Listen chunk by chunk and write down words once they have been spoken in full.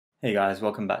Hey guys,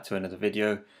 welcome back to another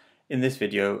video. In this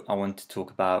video, I want to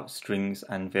talk about strings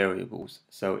and variables.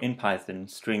 So in Python,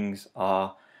 strings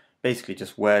are basically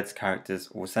just words, characters,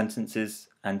 or sentences,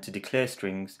 and to declare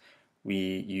strings, we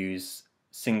use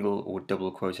single or double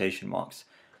quotation marks.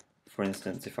 For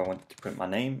instance, if I wanted to print my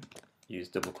name, use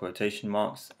double quotation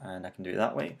marks, and I can do it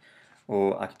that way.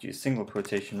 Or I could use single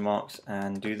quotation marks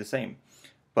and do the same.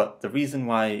 But the reason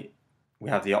why we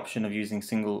have the option of using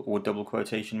single or double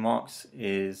quotation marks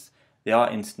is there are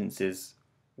instances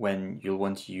when you'll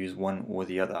want to use one or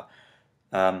the other.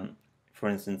 For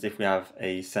instance, if we have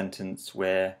a sentence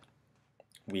where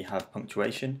we have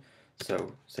punctuation,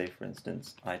 so say for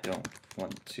instance, I don't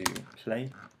want to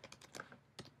play,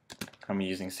 and we're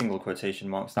using single quotation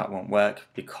marks, that won't work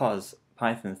because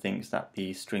Python thinks that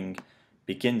the string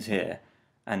begins here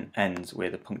and ends where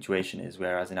the punctuation is,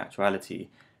 whereas in actuality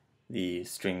the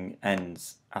string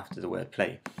ends after the word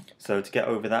play. So to get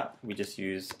over that, we just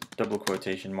use double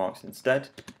quotation marks instead,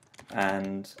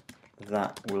 and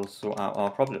that will sort out our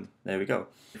problem. There we go.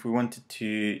 If we wanted to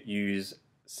use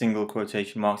single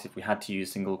quotation marks, if we had to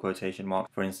use single quotation marks,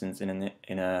 for instance,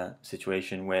 in a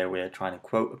situation where we're trying to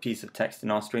quote a piece of text in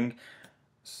our string,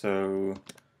 so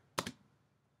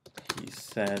he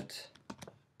said,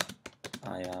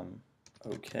 I am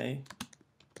okay.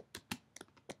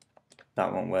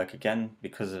 That won't work again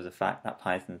because of the fact that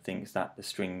Python thinks that the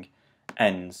string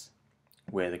ends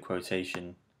where the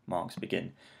quotation marks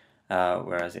begin,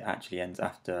 whereas it actually ends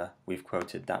after we've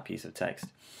quoted that piece of text.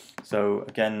 So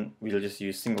again, we'll just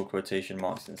use single quotation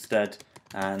marks instead,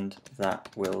 and that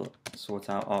will sort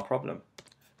out our problem.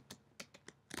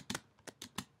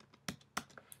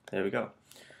 There we go.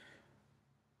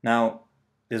 Now,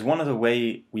 there's one other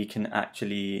way we can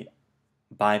actually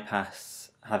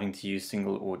bypass having to use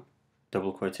single or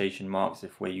double quotation marks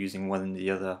if we're using one and the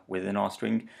other within our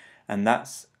string, and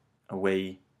that's a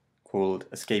way called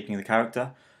escaping the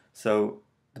character. So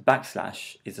the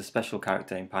backslash is a special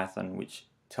character in Python which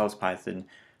tells Python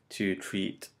to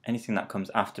treat anything that comes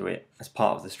after it as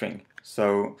part of the string.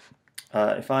 So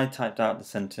if I typed out the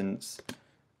sentence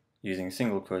using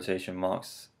single quotation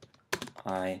marks,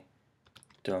 I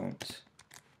don't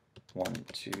want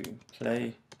to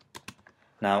play.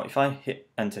 Now, if I hit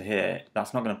enter here,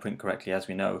 that's not going to print correctly, as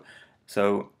we know.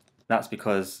 So that's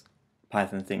because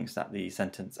Python thinks that the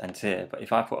sentence ends here. But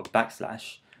if I put a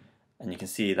backslash, and you can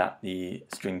see that the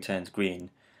string turns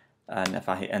green, and if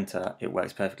I hit enter, it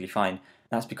works perfectly fine.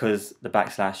 That's because the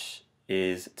backslash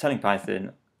is telling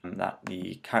Python that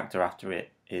the character after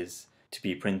it is to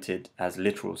be printed as a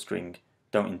literal string.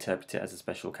 Don't interpret it as a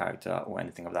special character or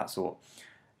anything of that sort.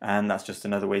 And that's just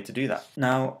another way to do that.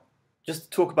 Now, just to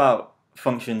talk about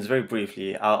functions very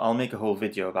briefly, I'll make a whole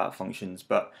video about functions,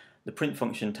 but the print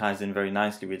function ties in very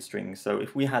nicely with strings. So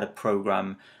if we had a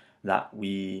program that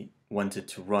we wanted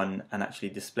to run and actually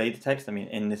display the text, I mean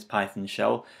in this Python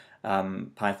shell,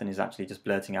 Python is actually just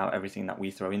blurting out everything that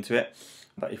we throw into it.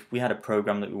 But if we had a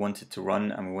program that we wanted to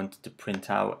run and we wanted to print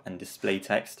out and display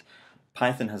text,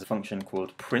 Python has a function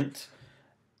called print,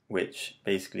 which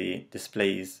basically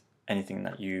displays anything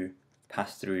that you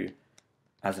pass through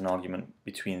as an argument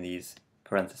between these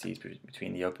parentheses,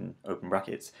 between the open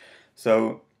brackets.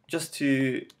 So just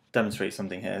to demonstrate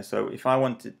something here, so if I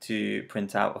wanted to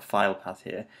print out a file path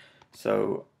here,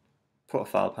 so put a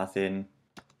file path in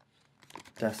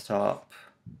desktop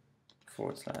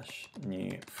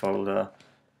 /new folder,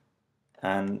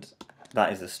 and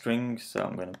that is a string, so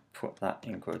I'm going to put that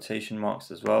in quotation marks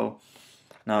as well.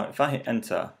 Now if I hit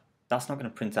enter, that's not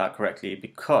going to print out correctly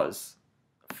because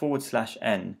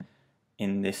 /n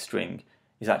in this string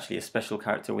is actually a special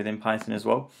character within Python as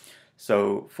well.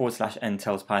 So /n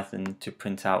tells Python to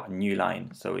print out a new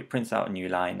line. So it prints out a new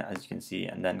line, as you can see,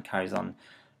 and then carries on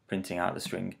printing out the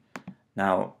string.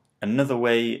 Now, another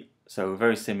way, so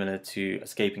very similar to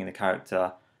escaping the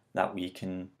character, that we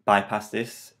can bypass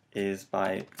this is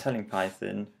by telling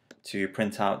Python to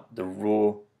print out the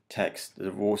raw text,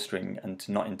 the raw string, and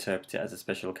to not interpret it as a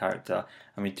special character.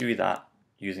 And we do that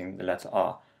using the letter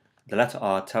R. The letter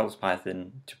R tells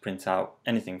Python to print out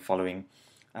anything following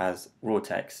as raw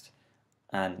text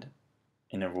and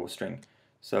in a raw string.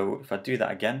 So if I do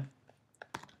that again,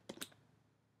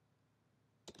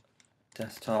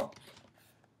 desktop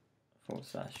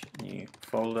 /new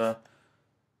folder,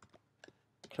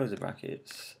 close the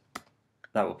brackets,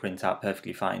 that will print out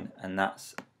perfectly fine, and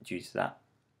that's due to that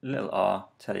little r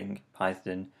telling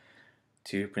Python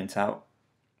to print out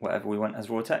whatever we want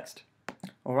as raw text.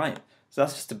 Alright, so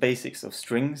that's just the basics of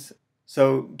strings.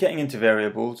 So getting into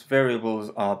variables,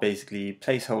 variables are basically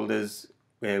placeholders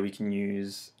where we can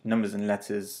use numbers and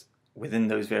letters within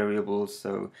those variables.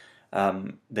 So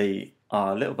they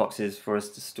are little boxes for us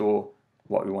to store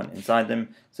what we want inside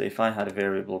them. So if I had a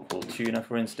variable called tuner,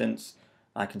 for instance,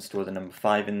 I can store the number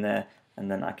 5 in there, and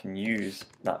then I can use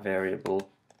that variable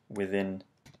within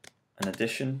an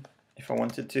addition if I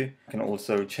wanted to. I can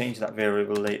also change that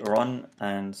variable later on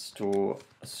and store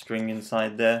a string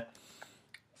inside there.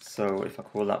 So if I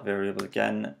call that variable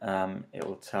again, it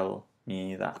will tell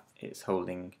me that it's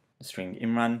holding the string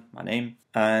Imran, my name,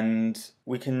 and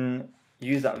we can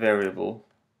use that variable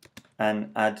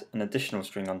and add an additional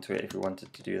string onto it if we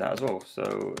wanted to do that as well.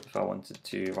 So if I wanted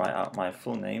to write out my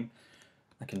full name,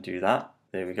 I can do that.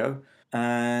 There we go.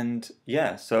 And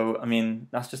yeah, so I mean,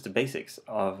 that's just the basics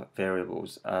of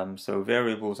variables. So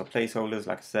variables are placeholders,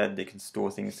 like I said, they can store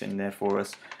things in there for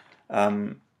us.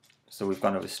 So we've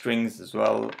gone over strings as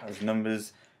well as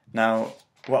numbers. Now,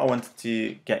 what I wanted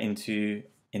to get into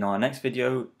in our next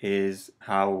video is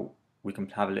how we can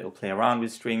have a little play around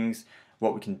with strings,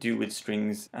 what we can do with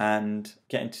strings, and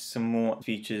get into some more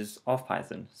features of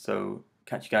Python. So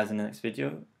catch you guys in the next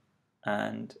video,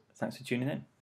 and thanks for tuning in.